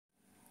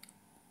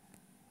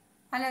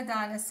Hallo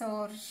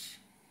Dinosaurs.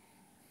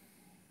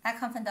 Ek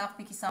gaan vandag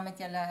bietjie saam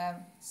met julle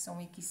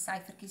sommetjies,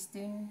 syfertjies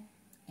doen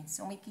en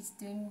sommetjies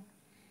doen.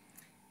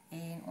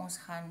 En ons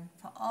gaan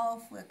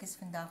veral fokus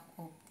vandag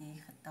op die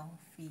getal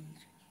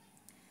 4.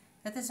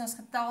 Dit is ons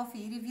getal vir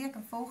hierdie week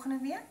en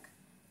volgende week.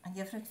 En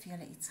juffrou het vir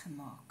julle iets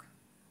gemaak.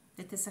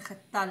 Dit is 'n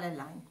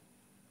getallelyn.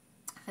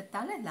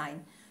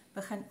 Getallelyn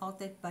begin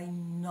altyd by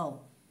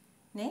 0,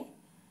 né?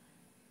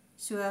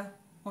 So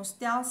ons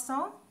tel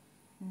saam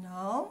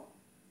 0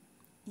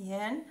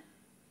 1,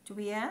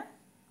 2,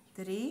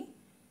 3,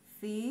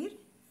 4,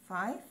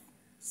 5,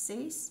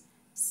 6,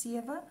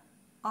 7,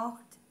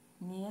 8,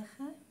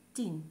 9,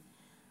 10.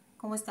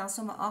 Kom ons tel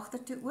sommer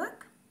agtertoe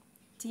ook.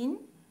 10,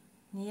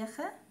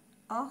 9,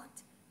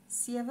 8,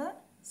 7,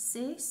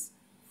 6,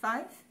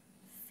 5,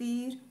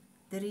 4,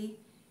 3,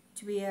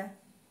 2,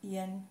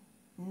 1,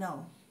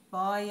 0.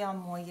 Baie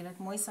mooi, julle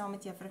het mooi saam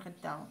met juffrou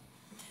getel.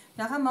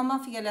 Nou gaan mamma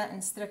vir julle 'n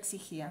instruksie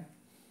gee.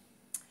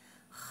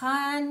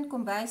 Gaan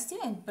kombuis toe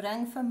en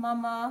bring vir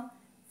mamma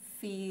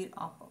 4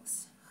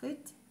 appels.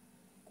 Goed,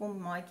 kom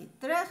maatjie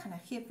terug en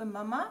ek gee vir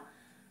mamma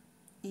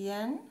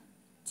 1,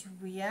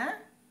 2,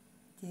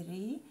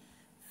 3,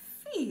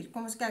 4.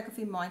 Kom ons kyk of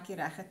die maatjie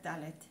reg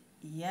getel het.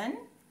 1,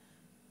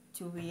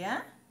 2,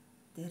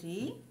 3,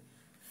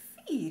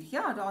 4.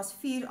 Ja, daar's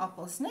 4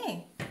 appels,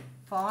 né?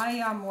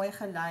 Baie mooi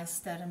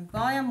geluister en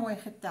baie mooi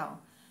getel.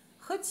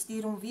 Goed,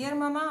 stuur hom weer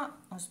mamma.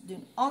 Ons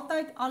doen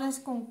altyd alles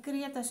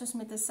konkreet as ons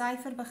met 'n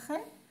syfer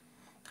begin.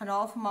 Gaan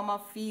haal vir mamma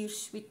 4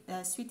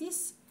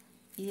 sweeties.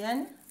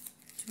 1,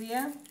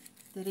 2,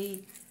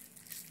 3,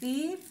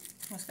 4.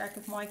 Ons kyk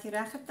of maatjie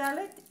reg getel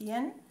het.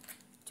 1,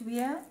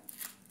 2,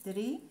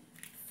 3,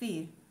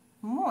 4.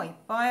 Mooi,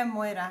 baie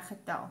mooi reg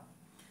getel.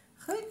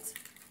 Goed.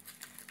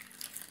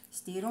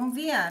 Stuur hom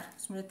weer.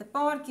 Ons moet dit 'n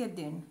paar keer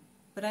doen.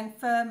 Bring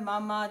vir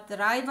mamma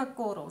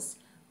druiwekorrels.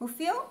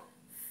 Hoeveel?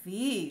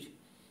 4.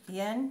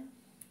 1,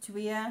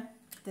 2,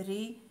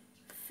 3,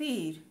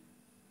 4.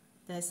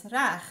 Dis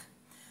reg.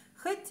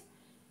 Goed.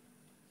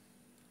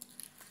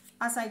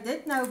 As hy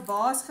dit nou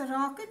baas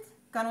geraak het,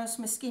 kan ons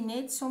miskien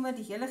net sommer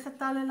die hele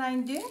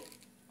getallelyn doen.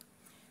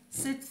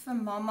 Sit vir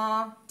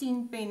mamma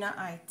 10 penne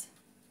uit.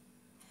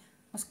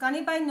 Ons kan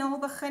nie by 0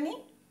 begin nie,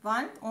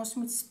 want ons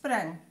moet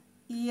spring.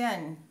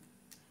 1,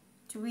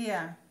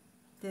 2,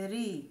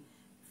 3,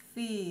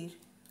 4,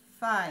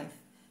 5,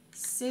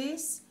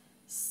 6,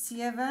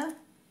 7,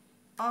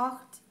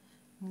 8,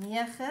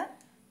 9,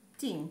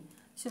 10.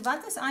 So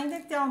wat is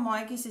eintlik tel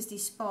maatjies is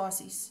die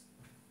spasies.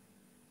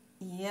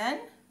 1,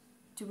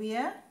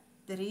 2,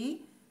 3,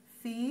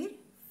 4,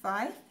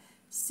 5,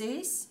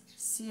 6,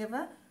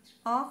 7,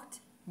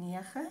 8,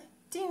 9,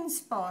 10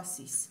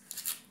 spasies.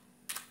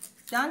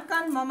 Dan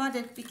kan mamma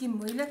dit bietjie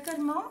moeiliker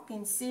maak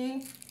en sê,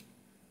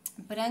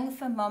 bring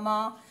vir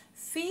mamma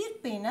 4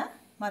 penne,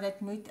 maar dit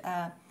moet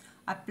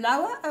 'n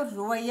blaue, 'n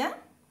rooie,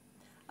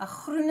 'n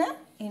groene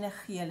en 'n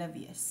gele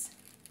wees.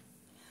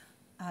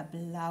 'n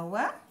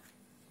blaue,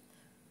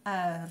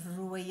 'n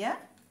rooie,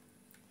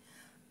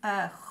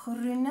 'n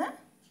groene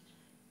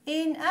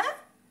en 'n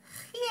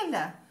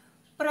gele.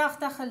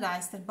 Pragtig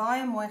geluister,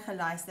 baie mooi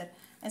geluister.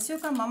 En so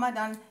kan mamma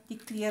dan die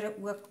kleure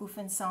ook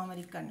oefen saam met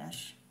die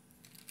kinders.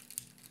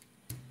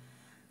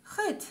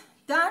 Goed,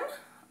 dan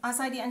as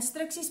hy die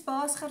instruksies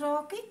baas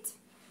geraak het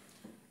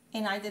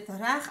en hy dit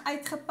reg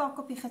uitgepak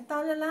op die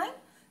getallelyn,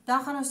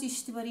 dan gaan ons die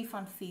storie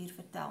van 4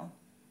 vertel.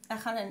 Ek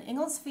gaan in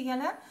Engels vir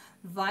julle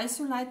wys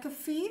hoe lyk 'n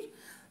 4.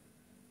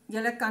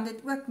 Julle kan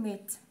dit ook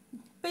met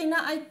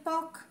penne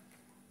uitpak.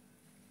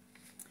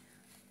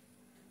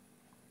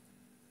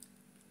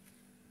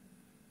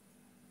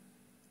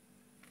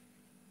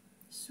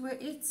 So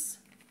iets.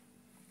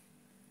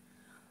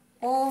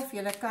 Of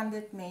julle kan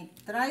dit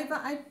met druiwe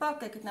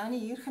uitpak. Ek het nou nie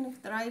hier genoeg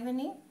druiwe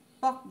nie.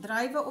 Pak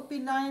druiwe op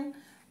die lyn.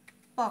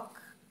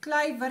 Pak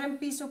klei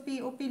wurmpies op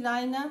die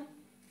lyne.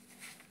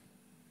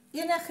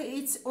 Enige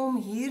iets om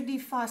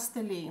hierdie vas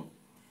te lê.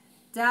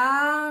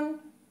 Down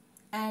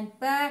and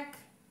back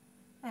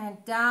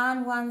and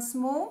down once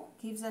more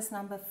gives us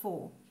number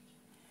 4.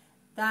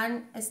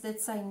 Dan is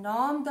dit sy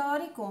naam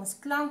daardie. Kom ons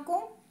klank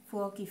hom.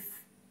 Voeltjie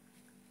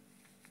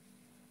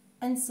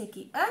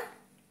insekkie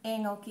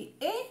engeltjie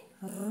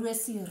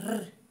rosie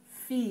r,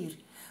 4.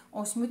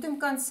 Ons moet hom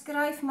kan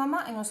skryf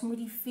mamma en ons moet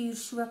die 4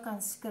 so kan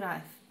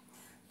skryf.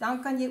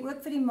 Dan kan jy ook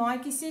vir die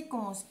maatjie sê,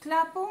 kom ons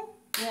klap hom.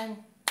 1,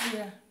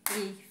 2,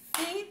 3,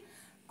 4.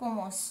 Kom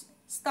ons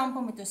stamp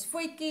hom met ons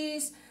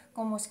voetjies.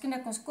 Kom ons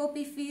knik ons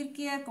koppie 4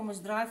 keer. Kom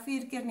ons draai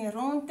 4 keer in die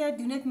ronde.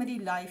 Doen dit met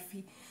die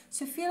lyfie.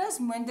 Soveel as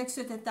moontlik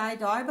sodat hy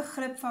daai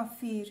begrip van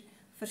 4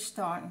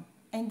 verstaan.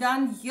 En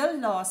dan heel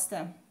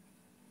laaste,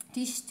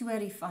 die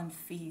storie van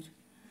 4.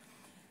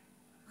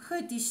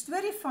 Goed, die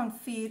storie van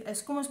 4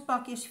 is, kom ons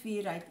pak eers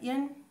 4 uit.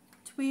 1,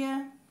 2,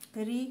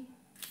 3,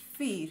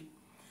 4.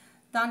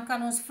 Dan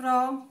kan ons vra,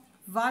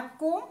 wat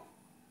kom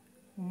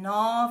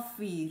na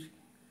 4?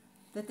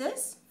 Dit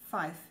is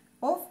 5.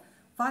 Of,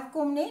 wat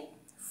kom net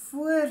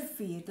voor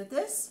 4? Dit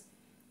is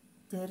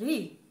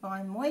 3.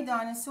 Baie mooi,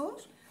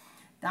 Dinosaurs.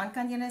 Dan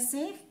kan julle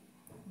sê,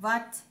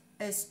 wat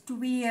is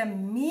 2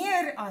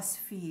 meer as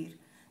 4?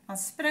 Dan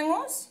spring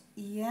ons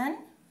 1,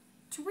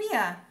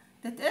 2.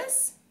 Dit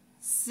is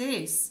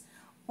 6.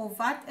 Of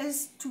wat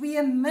is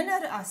 2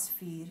 minder as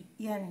 4?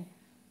 1,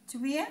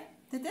 2.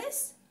 Dit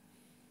is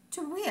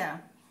 2.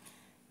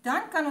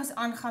 Dan kan ons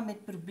aangaan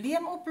met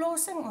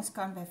probleemoplossing. Ons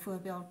kan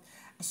byvoorbeeld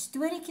 'n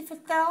storieetjie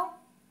vertel.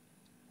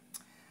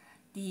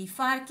 Die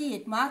varkie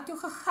het mark toe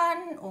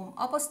gegaan om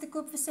appels te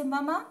koop vir sy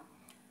mamma.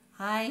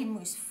 Hy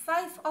moes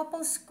 5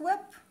 appels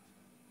koop.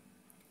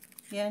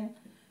 1,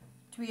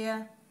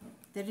 2,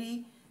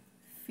 3,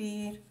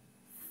 4,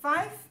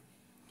 5.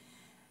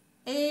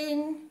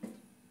 En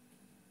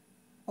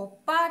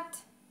op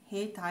pad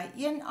het hy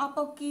 1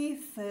 appeltjie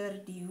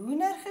vir die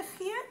hoender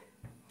gegee.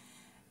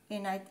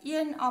 En hy het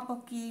 1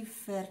 appeltjie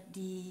vir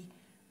die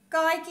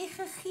kaaitjie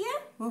gegee.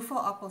 Hoeveel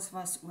appels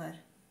was oor?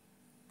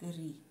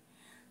 3.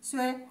 So,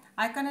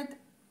 hy kan dit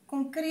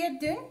konkreet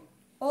doen,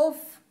 of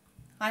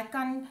hy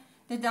kan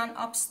dit dan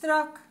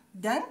abstrakt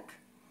dink.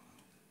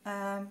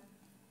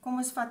 Kom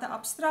ons vat 'n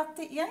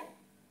abstrakte een.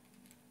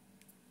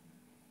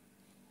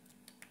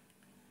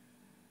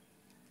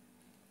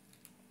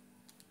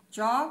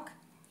 Jacques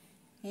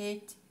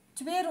het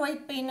 2 rooi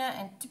penne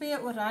en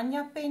 2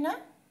 oranje penne.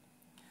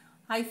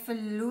 Hy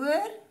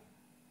verloor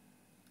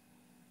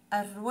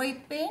 'n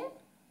rooi pen.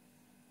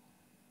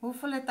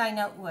 Hoeveel het hy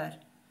nou oor?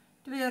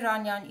 2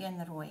 oranje en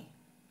 1 rooi.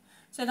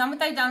 So dan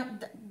moet hy dan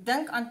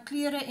dink aan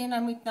kleure en hy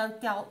moet nou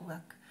tel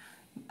ook.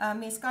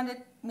 Mens kan dit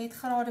met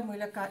grade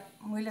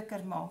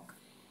moeiliker maak.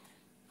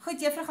 Goed,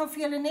 juffrou gaan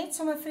vir julle net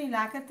sommer vir die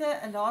lekkerte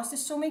 'n laaste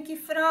sommetjie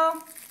vra.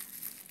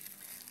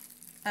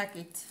 Ek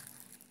het.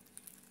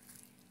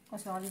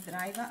 Ons haal die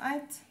druiwe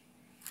uit.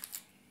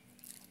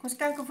 Kom ons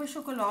kyk hoeveel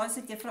sjokolade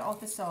sit juffrou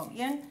altyd saam.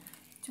 1,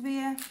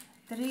 2,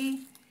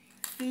 3,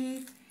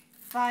 4,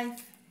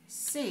 5,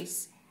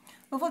 6.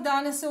 Hoeveel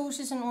dinosaurs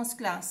is in ons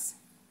klas?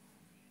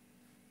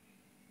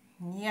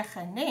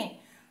 9, nee.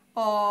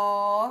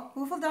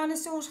 Hoeveel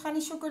dinosaurs gaan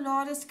die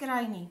sjokolades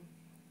kry nie?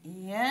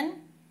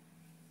 1,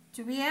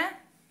 2,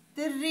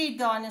 3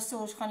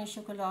 dinosaurs gaan die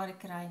sjokolade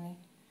kry nie.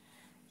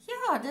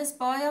 Ja, dis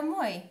baie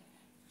mooi.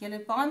 Julle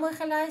het baie mooi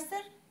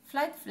geluister.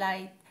 Fluit,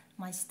 fluit.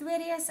 My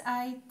storie is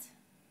uit.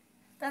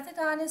 Dat the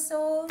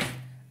dinosaurs.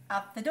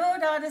 Up the door,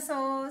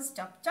 dinosaurs.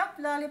 Chop, chop,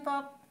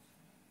 lollipop.